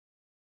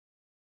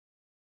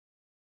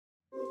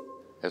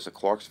As a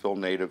Clarksville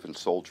native and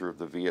soldier of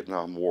the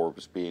Vietnam War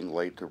was being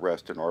laid to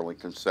rest in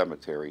Arlington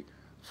Cemetery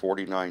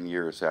 49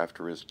 years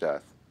after his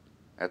death.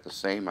 At the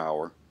same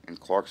hour, in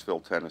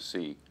Clarksville,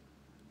 Tennessee,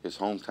 his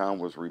hometown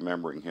was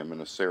remembering him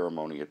in a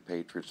ceremony at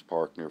Patriots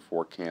Park near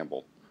Fort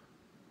Campbell.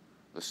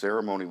 The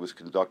ceremony was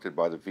conducted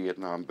by the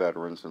Vietnam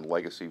Veterans and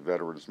Legacy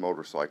Veterans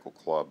Motorcycle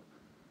Club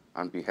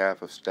on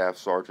behalf of Staff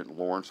Sergeant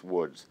Lawrence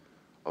Woods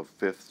of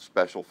 5th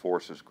Special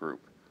Forces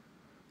Group.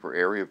 For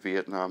area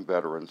Vietnam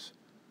veterans,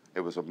 it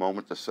was a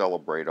moment to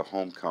celebrate a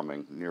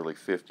homecoming nearly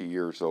 50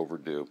 years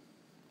overdue.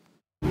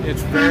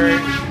 It's very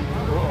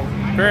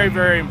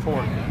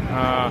important.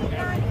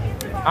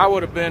 I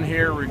would have been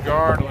here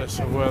regardless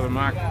of whether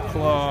my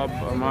club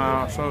or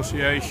my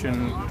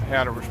association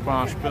had a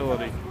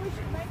responsibility,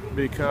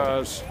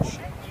 because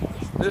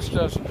this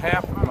doesn't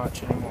happen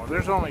much anymore.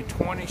 There's only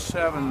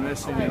 27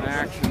 missing in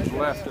actions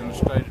left in the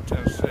state of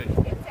Tennessee.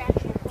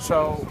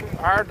 So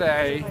our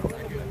day,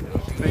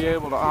 to be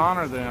able to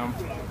honor them,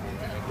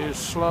 is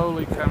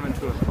slowly coming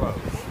to a close.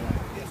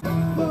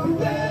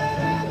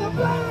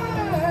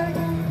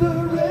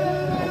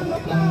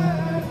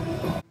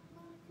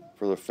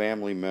 For the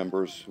family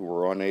members who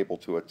were unable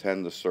to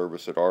attend the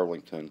service at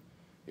Arlington,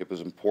 it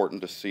was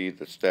important to see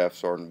that Staff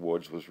Sergeant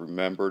Woods was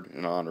remembered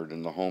and honored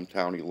in the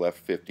hometown he left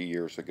 50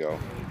 years ago.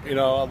 You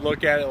know, I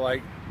look at it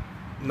like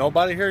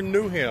nobody here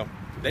knew him.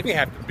 They didn't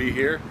have to be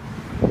here.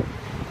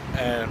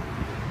 And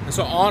it's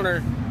an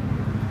honor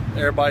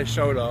everybody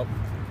showed up.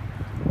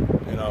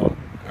 You know,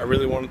 I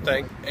really want to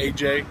thank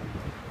AJ,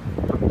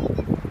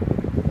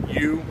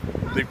 you,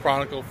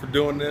 Leaf-Chronicle, for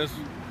doing this.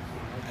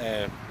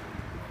 And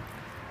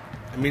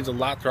it means a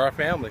lot to our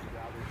family.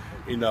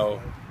 You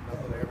know,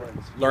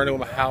 learning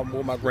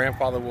what my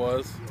grandfather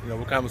was, you know,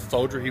 what kind of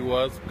soldier he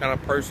was, what kind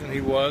of person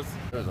he was.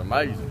 It was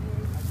amazing.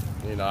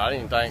 You know, I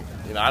didn't think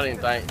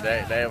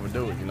that they ever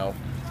do it, you know.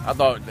 I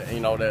thought,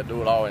 you know, they'd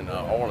do it all in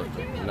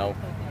Arlington, you know.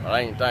 But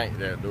I didn't think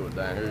they'd do it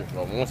down here.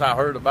 But once I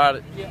heard about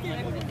it,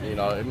 you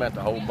know, it meant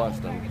a whole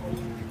bunch to me.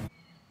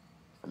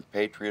 From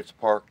Patriots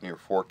Park near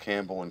Fort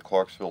Campbell in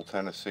Clarksville,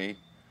 Tennessee,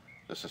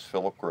 this is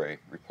Philip Gray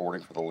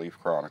reporting for the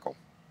Leaf-Chronicle.